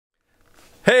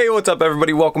Hey, what's up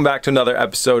everybody? Welcome back to another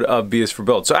episode of B is for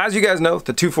Build. So as you guys know,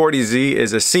 the 240Z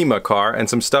is a SEMA car and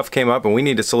some stuff came up and we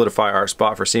need to solidify our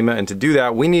spot for SEMA, and to do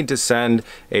that we need to send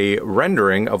a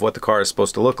rendering of what the car is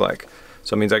supposed to look like.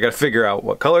 So it means I gotta figure out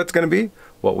what color it's gonna be,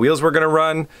 what wheels we're gonna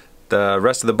run, the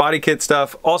rest of the body kit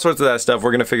stuff, all sorts of that stuff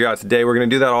we're gonna figure out today. We're gonna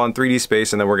do that all in 3D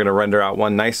space, and then we're gonna render out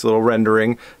one nice little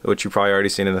rendering, which you've probably already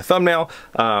seen in the thumbnail,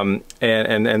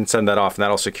 and send that off, and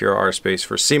that'll secure our space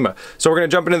for SEMA. So we're gonna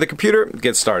jump into the computer,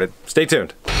 get started. Stay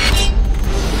tuned.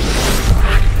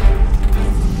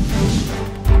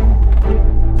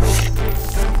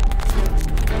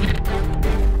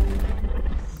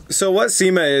 So what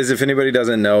SEMA is, if anybody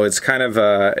doesn't know, it's kind of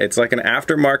it's like an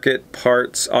aftermarket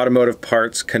parts, automotive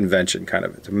parts convention kind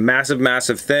of. It's a massive,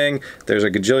 massive thing. There's a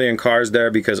gajillion cars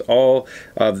there because all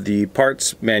of the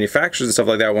parts manufacturers and stuff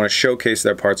like that want to showcase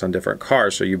their parts on different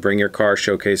cars. So you bring your car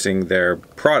showcasing their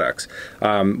products.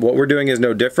 What we're doing is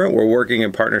no different. We're working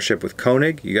in partnership with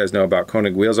Koenig. You guys know about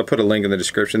Koenig wheels. I'll put a link in the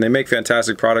description. They make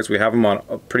fantastic products. We have them on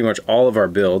pretty much all of our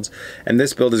builds, and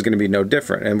this build is going to be no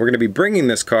different. And we're going to be bringing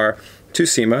this car to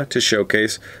SEMA to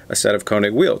showcase a set of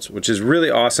Koenig wheels, which is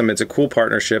really awesome. It's a cool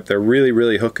partnership. They're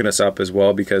really hooking us up as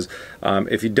well, because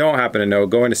if you don't happen to know,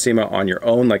 going to SEMA on your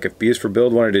own, like if B is for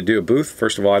Build wanted to do a booth,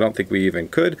 first of all, I don't think we even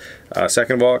could.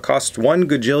 Second of all, it costs $1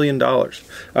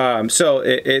 gajillion. So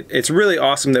it's really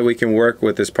awesome that we can work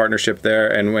with this partnership there.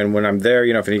 And when I'm there,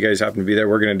 you know, if any of you guys happen to be there,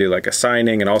 we're going to do like a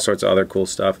signing and all sorts of other cool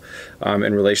stuff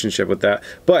in relationship with that.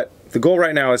 But the goal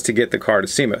right now is to get the car to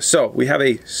SEMA. So we have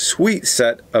a sweet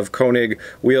set of Koenig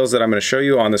wheels that I'm going to show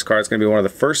you on this car. It's going to be one of the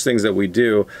first things that we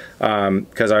do,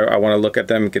 because I want to look at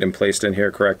them, get them placed in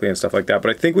here correctly and stuff like that.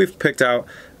 But I think we've picked out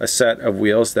a set of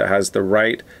wheels that has the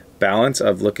right balance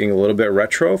of looking a little bit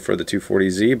retro for the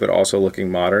 240Z, but also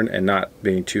looking modern and not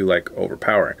being too like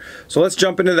overpowering. So let's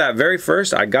jump into that. Very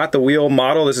first, I got the wheel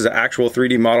model. This is an actual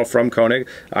 3D model from Koenig.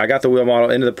 I got the wheel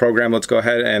model into the program. Let's go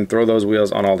ahead and throw those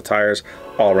wheels on all the tires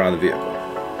all around the vehicle.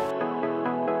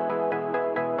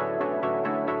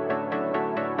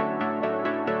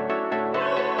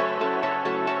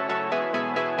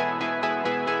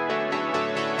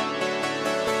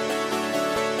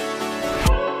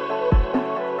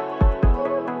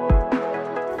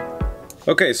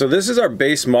 Okay, so this is our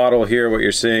base model here, what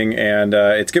you're seeing, and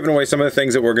it's giving away some of the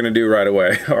things that we're going to do right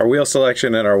away. Our wheel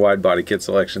selection and our wide body kit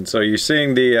selection. So you're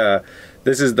seeing the,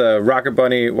 this is the Rocket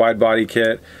Bunny wide body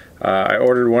kit. I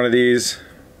ordered one of these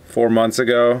 4 months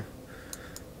ago.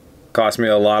 Cost me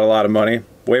a lot of money,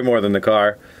 way more than the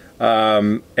car.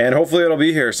 And hopefully it'll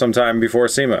be here sometime before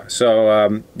SEMA.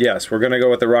 So yes, we're going to go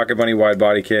with the Rocket Bunny wide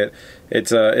body kit.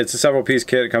 It's a several piece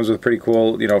kit. It comes with pretty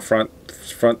cool, you know, front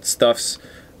stuffs.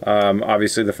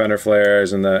 Obviously the fender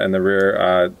flares and the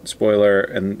rear spoiler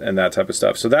and that type of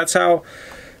stuff. So that's how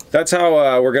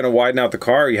we're going to widen out the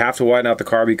car. You have to widen out the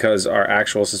car because our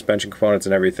actual suspension components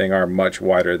and everything are much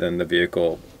wider than the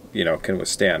vehicle, you know, can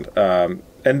withstand.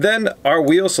 And then our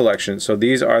wheel selection. So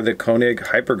these are the Koenig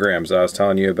Hypergrams I was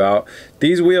telling you about.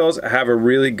 These wheels have a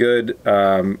really good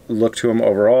look to them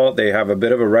overall. They have a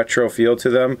bit of a retro feel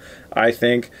to them, I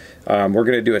think. We're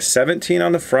going to do a 17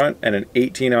 on the front and an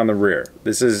 18 on the rear.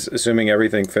 This is assuming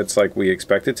everything fits like we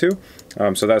expect it to.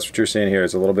 So that's what you're seeing here.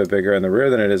 It's a little bit bigger in the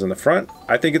rear than it is in the front.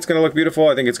 I think it's going to look beautiful.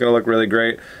 I think it's going to look really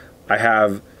great. I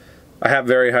have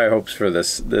very high hopes for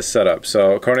this setup.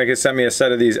 So Koenig has sent me a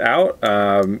set of these out.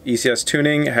 ECS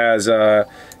Tuning has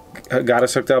got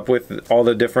us hooked up with all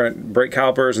the different brake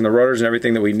calipers and the rotors and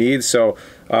everything that we need. So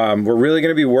we're really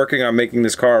going to be working on making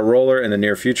this car a roller in the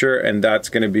near future, and that's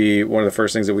going to be one of the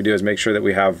first things that we do, is make sure that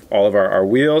we have all of our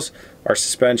wheels, our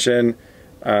suspension,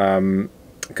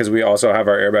 because we also have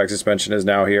our airbag suspension is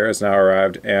now here, it's now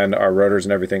arrived, and our rotors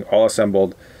and everything all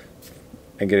assembled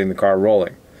and getting the car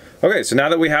rolling. Okay, so now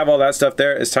that we have all that stuff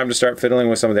there, it's time to start fiddling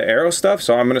with some of the aero stuff.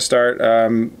 So I'm going to start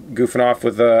goofing off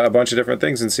with a bunch of different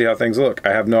things and see how things look.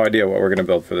 I have no idea what we're going to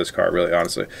build for this car, really,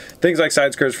 honestly. Things like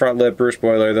side skirts, front lip, rear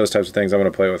spoiler, those types of things I'm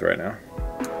going to play with right now.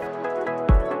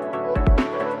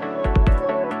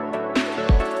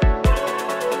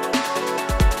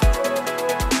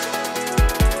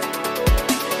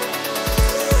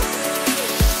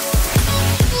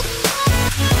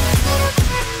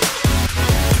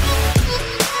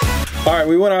 Alright,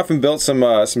 we went off and built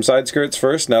some side skirts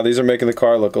first. Now these are making the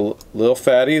car look a little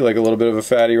fatty, like a little bit of a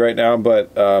fatty right now,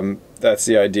 but that's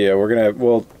the idea. We're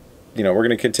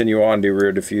gonna continue on, do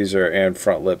rear diffuser and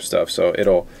front lip stuff, so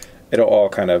it'll all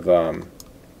kind of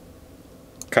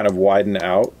widen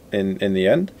out in the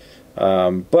end.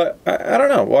 But I don't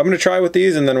know. Well, I'm going to try with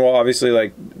these, and then we'll obviously,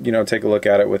 like, you know, take a look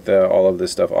at it with all of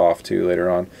this stuff off too later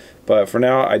on. But for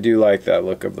now, I do like that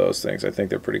look of those things. I think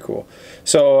they're pretty cool.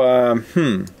 So,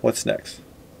 what's next?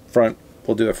 Front.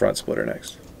 We'll do a front splitter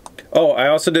next. Oh, I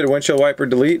also did a windshield wiper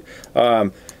delete.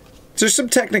 There's some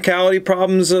technicality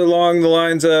problems along the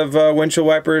lines of windshield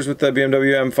wipers with the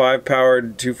BMW M5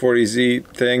 powered 240Z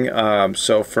thing.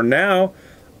 So for now,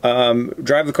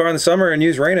 drive the car in the summer and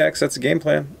use Rain-X. That's the game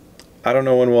plan. I don't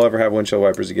know when we'll ever have windshield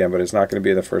wipers again, but it's not going to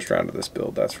be the first round of this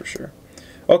build, that's for sure.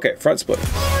 Okay, front splitter.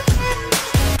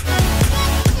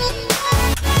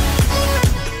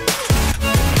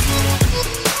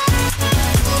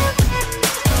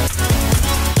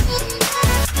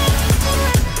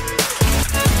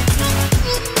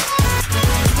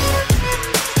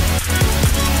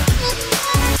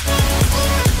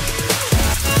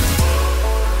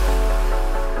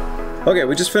 Okay,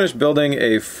 we just finished building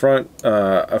a front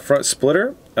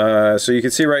splitter. So you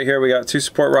can see right here we got two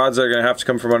support rods that are going to have to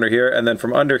come from under here, and then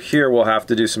from under here we'll have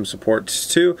to do some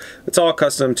supports too. It's all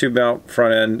custom tube mount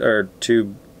front end, or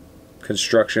tube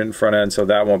construction front end, so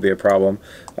that won't be a problem.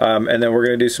 And then we're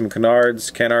going to do some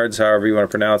canards, however you want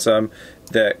to pronounce them,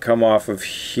 that come off of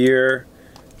here.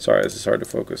 Sorry, this is hard to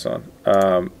focus on.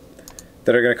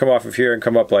 That are going to come off of here and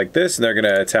come up like this, and they're going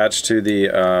to attach to the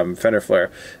fender flare.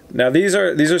 Now these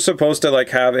are supposed to like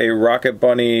have a Rocket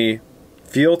Bunny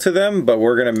feel to them, but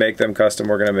we're going to make them custom.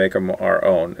 We're going to make them our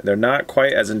own. They're not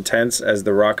quite as intense as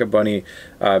the Rocket Bunny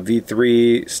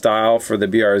V3 style for the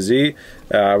BRZ.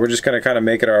 We're just going to kind of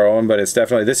make it our own, but it's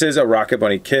definitely, this is a Rocket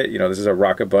Bunny kit. You know, this is a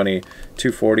Rocket Bunny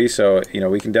 240, so you know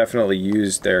we can definitely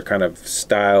use their kind of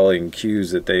styling cues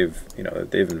that they've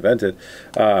invented.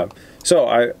 So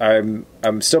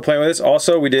I'm still playing with this.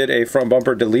 Also, we did a front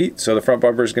bumper delete, so the front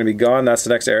bumper is going to be gone. That's the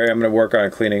next area I'm going to work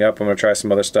on cleaning up. I'm going to try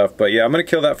some other stuff, but yeah, I'm going to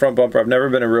kill that front bumper. I've never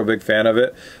been a real big fan of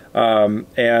it,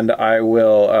 and I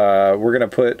will. We're going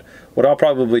to put. What I'll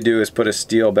probably do is put a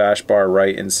steel bash bar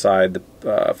right inside the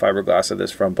fiberglass of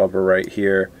this front bumper right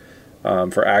here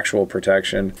for actual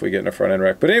protection if we get in a front end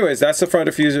wreck. But anyways, that's the front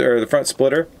diffuser, or the front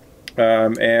splitter.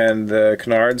 And the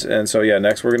canards. And so yeah,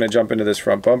 next we're going to jump into this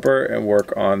front bumper and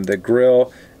work on the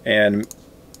grill and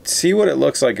see what it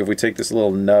looks like if we take this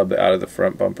little nub out of the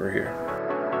front bumper here.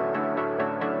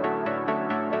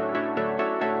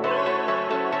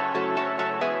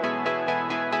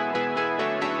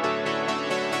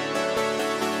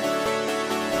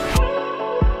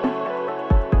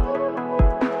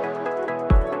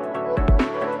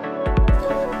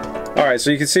 Alright, so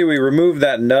you can see we removed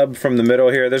that nub from the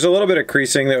middle here. There's a little bit of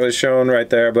creasing that was shown right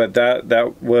there, but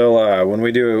that will, when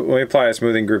we apply a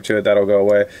smoothing group to it, that'll go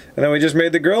away. And then we just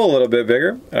made the grill a little bit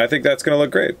bigger, and I think that's going to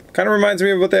look great. Kind of reminds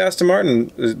me of what the Aston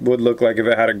Martin would look like if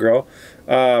it had a grill.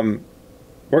 We're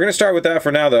going to start with that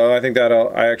for now, though. I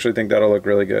actually think that'll look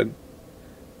really good.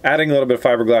 Adding a little bit of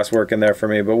fiberglass work in there for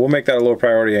me, but we'll make that a little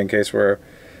priority in case we're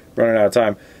running out of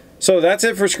time. So that's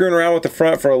it for screwing around with the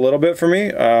front for a little bit for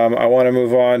me. I want to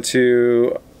move on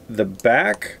to the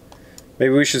back.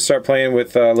 Maybe we should start playing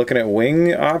with looking at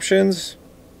wing options.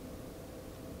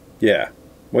 Yeah,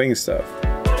 wing stuff.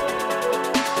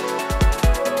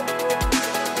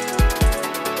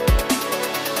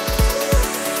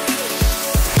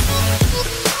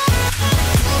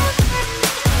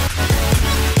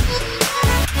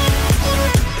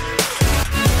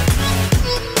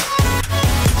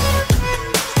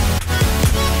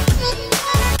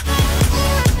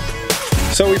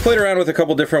 So we played around with a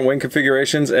couple different wing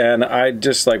configurations, and I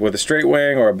just like with a straight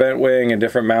wing or a bent wing and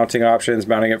different mounting options,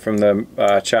 mounting it from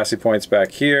the chassis points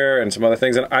back here and some other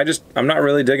things, and I'm not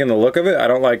really digging the look of it. I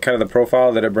don't like kind of the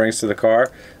profile that it brings to the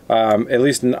car. At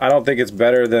least I don't think it's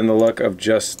better than the look of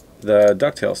just the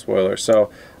ducktail spoiler.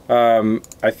 So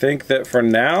I think that for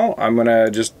now I'm gonna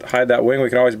just hide that wing. We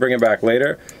can always bring it back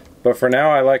later. But for now,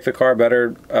 I like the car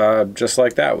better just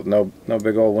like that, with no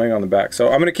big old wing on the back. So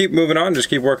I'm going to keep moving on, just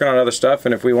keep working on other stuff,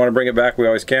 and if we want to bring it back, we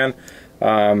always can.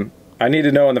 I need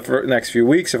to know in the next few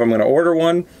weeks if I'm going to order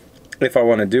one, if I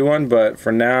want to do one, but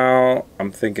for now,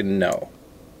 I'm thinking no,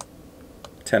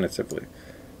 tentatively.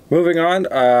 Moving on,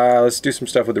 let's do some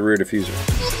stuff with the rear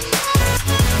diffuser.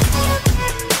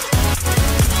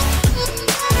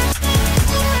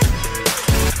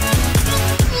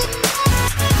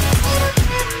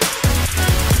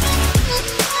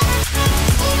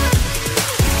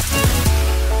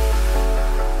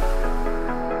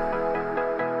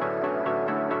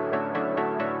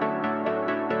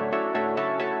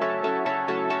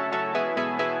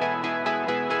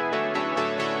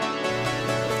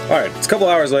 Alright, it's a couple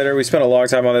hours later. We spent a long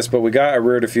time on this, but we got a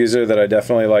rear diffuser that I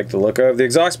definitely like the look of. The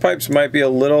exhaust pipes might be a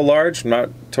little large.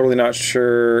 I'm totally not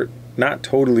sure not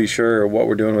totally sure what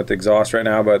we're doing with the exhaust right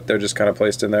now, but they're just kind of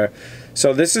placed in there.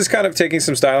 So this is kind of taking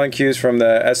some styling cues from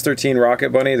the S13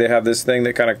 Rocket Bunny. They have this thing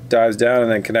that kind of dives down and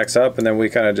then connects up, and then we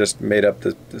kind of just made up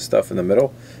the stuff in the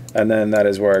middle, and then that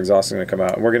is where our exhaust is going to come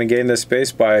out. And we're going to gain this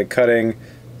space by cutting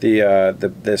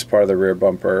this part of the rear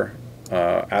bumper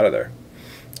out of there.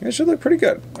 It should look pretty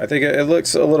good. I think it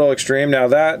looks a little extreme. Now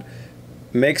that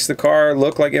makes the car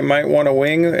look like it might want a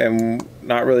wing, and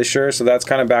not really sure, so that's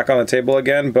kind of back on the table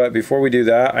again. But before we do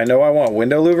that, I know I want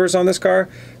window louvers on this car,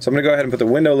 so I'm gonna go ahead and put the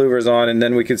window louvers on, and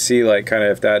then we could see like kind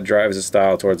of if that drives the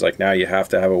style towards like now you have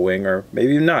to have a wing, or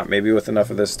maybe not, maybe with enough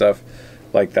of this stuff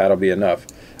like that'll be enough.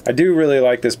 I do really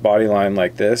like this body line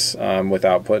like this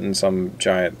without putting some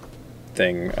giant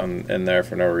thing in there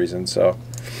for no reason. So,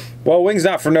 well, wings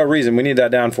not for no reason, we need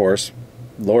that downforce.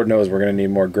 Lord knows we're gonna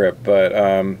need more grip, but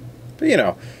you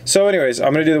know. So anyways,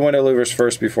 I'm gonna do the window louvers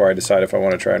first before I decide if I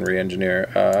want to try and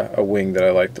re-engineer a wing that I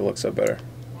like that looks up better.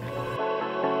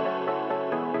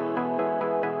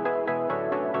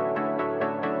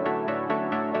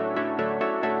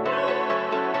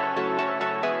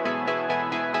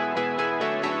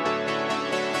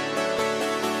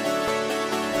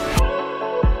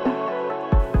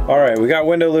 Alright, we got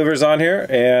window louvers on here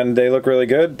and they look really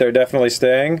good. They're definitely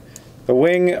staying. The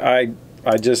wing, I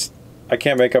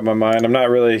can't make up my mind. I'm not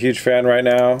really a huge fan right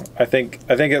now. I think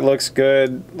it looks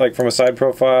good like from a side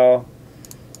profile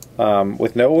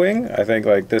with no wing. I think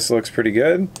like this looks pretty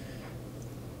good.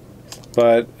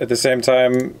 But at the same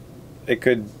time, it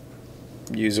could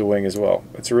use a wing as well.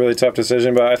 It's a really tough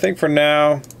decision, but I think for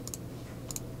now,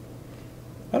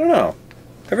 I don't know.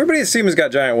 Everybody at SEMA's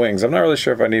got giant wings. I'm not really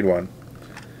sure if I need one.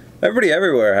 Everybody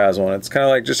everywhere has one. It's kind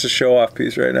of like just a show-off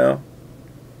piece right now.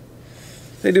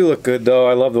 They do look good though.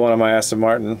 I love the one on my Aston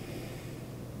Martin.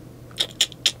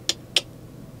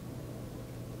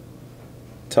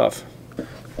 Tough.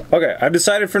 Okay, I've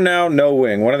decided for now, no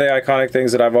wing. One of the iconic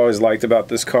things that I've always liked about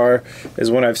this car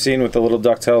is when I've seen with the little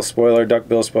ducktail spoiler,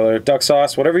 duckbill spoiler, duck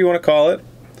sauce, whatever you want to call it.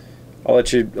 I'll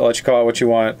let you call it what you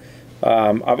want.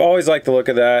 I've always liked the look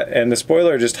of that, and the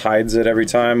spoiler just hides it every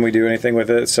time we do anything with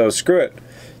it, so screw it.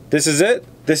 This is it.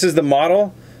 This is the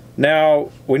model. Now,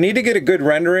 we need to get a good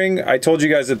rendering. I told you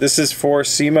guys that this is for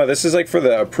SEMA. This is like for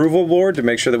the approval board to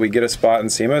make sure that we get a spot in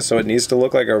SEMA, so it needs to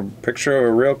look like a picture of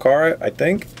a real car, I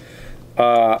think.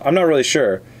 I'm not really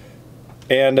sure.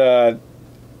 And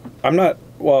I'm not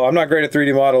great at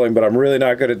 3D modeling, but I'm really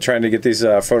not good at trying to get these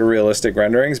photorealistic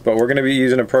renderings. But we're going to be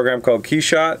using a program called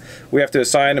KeyShot. We have to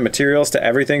assign the materials to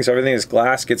everything. So everything that's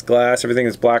glass gets glass. Everything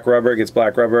that's black rubber gets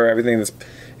black rubber. Everything that's,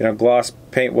 you know, gloss,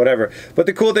 paint, whatever. But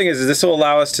the cool thing is this will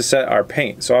allow us to set our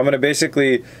paint. So I'm going to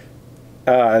basically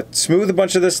smooth a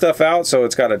bunch of this stuff out. So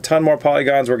it's got a ton more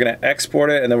polygons. We're going to export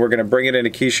it, and then we're going to bring it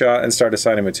into KeyShot and start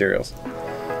assigning materials.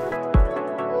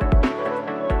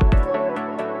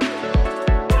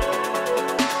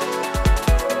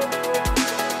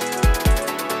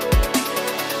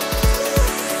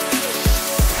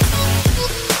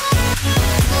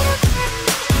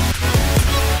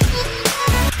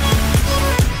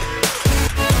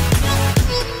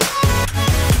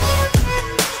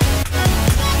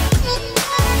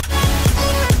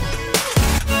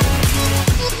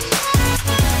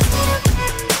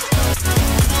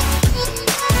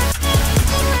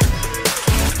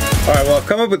 Alright, well, I've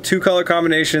come up with two color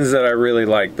combinations that I really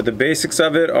like, but the basics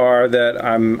of it are that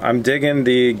I'm digging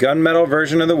the gunmetal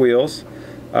version of the wheels,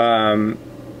 and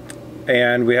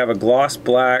we have a gloss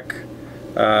black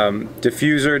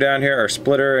diffuser down here, or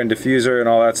splitter and diffuser and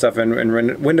all that stuff, and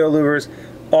window louvers,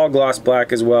 all gloss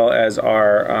black, as well as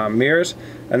our mirrors.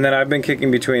 And then I've been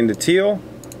kicking between the teal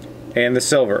and the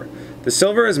silver. The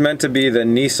silver is meant to be the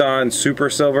Nissan Super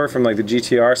Silver from like the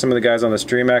GTR. Some of the guys on the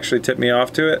stream actually tipped me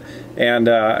off to it, and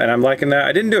I'm liking that.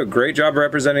 I didn't do a great job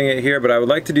representing it here, but I would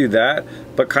like to do that,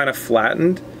 but kind of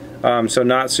flattened, so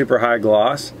not super high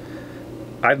gloss.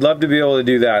 I'd love to be able to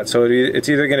do that. So it's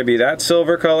either going to be that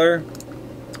silver color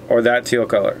or that teal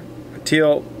color.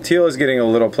 Teal is getting a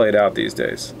little played out these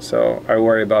days, so I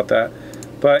worry about that.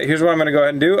 But here's what I'm going to go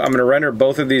ahead and do. I'm going to render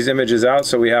both of these images out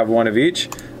so we have one of each.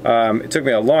 It took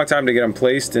me a long time to get them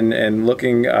placed and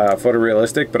looking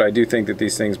photorealistic, but I do think that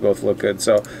these things both look good.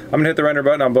 So I'm going to hit the render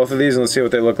button on both of these and let's see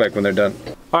what they look like when they're done.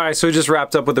 Alright, so we just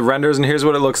wrapped up with the renders, and here's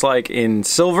what it looks like in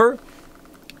silver,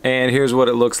 and here's what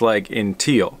it looks like in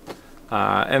teal.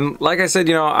 And like I said,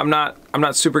 you know, I'm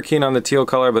not super keen on the teal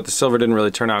color, but the silver didn't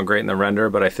really turn out great in the render,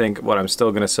 but I think what I'm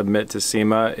still going to submit to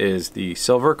SEMA is the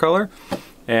silver color.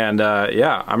 And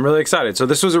yeah, I'm really excited. So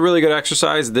this was a really good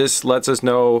exercise. This lets us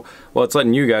know, well, it's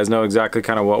letting you guys know exactly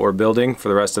kind of what we're building for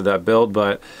the rest of that build,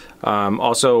 but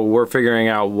also we're figuring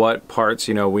out what parts,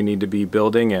 you know, we need to be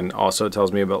building, and also it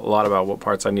tells me a lot about what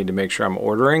parts I need to make sure I'm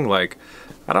ordering. Like,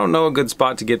 I don't know a good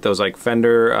spot to get those, like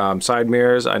fender side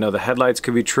mirrors. I know the headlights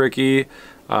could be tricky.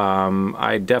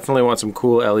 I definitely want some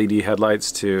cool LED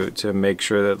headlights to make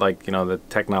sure that, like, you know, the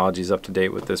technology is up to date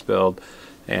with this build,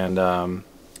 and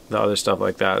the other stuff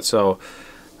like that. So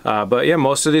but yeah,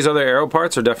 most of these other aero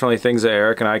parts are definitely things that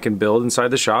Eric and I can build inside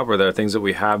the shop, or they're things that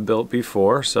we have built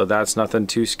before, so that's nothing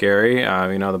too scary.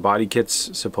 You know, the body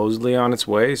kit's supposedly on its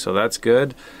way, so that's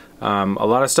good. A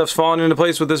lot of stuff's falling into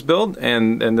place with this build,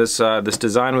 and this this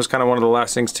design was kind of one of the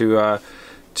last things to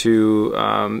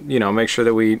you know, make sure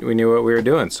that we knew what we were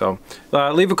doing. So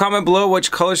leave a comment below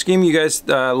which color scheme you guys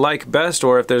like best,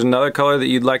 or if there's another color that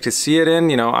you'd like to see it in.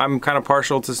 You know, I'm kind of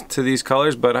partial to these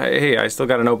colors, but hey, I still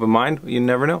got an open mind. You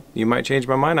never know, you might change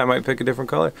my mind. I might pick a different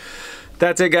color.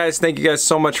 That's it, guys. Thank you guys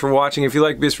so much for watching. If you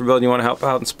like BS for Build and you want to help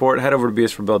out and support, head over to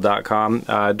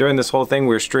bsforbuild.com. During this whole thing,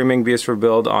 we're streaming BS for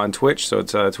Build on Twitch, so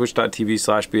it's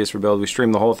twitch.tv/bsforbuild. We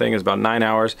stream the whole thing. It's about 9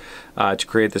 hours to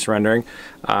create this rendering.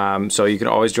 So you can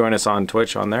always join us on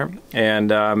Twitch on there.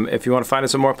 And if you want to find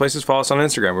us in more places, follow us on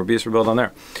Instagram. We're BS for Build on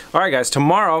there. All right, guys.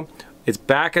 Tomorrow, it's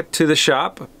back to the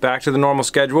shop, back to the normal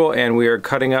schedule, and we are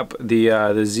cutting up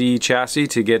the Z chassis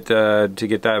to get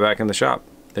that back in the shop.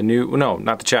 The new, no,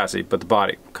 not the chassis, but the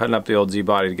body. Cutting up the old Z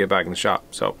body to get back in the shop.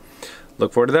 So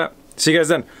look forward to that. See you guys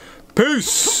then.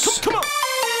 Peace! Come on.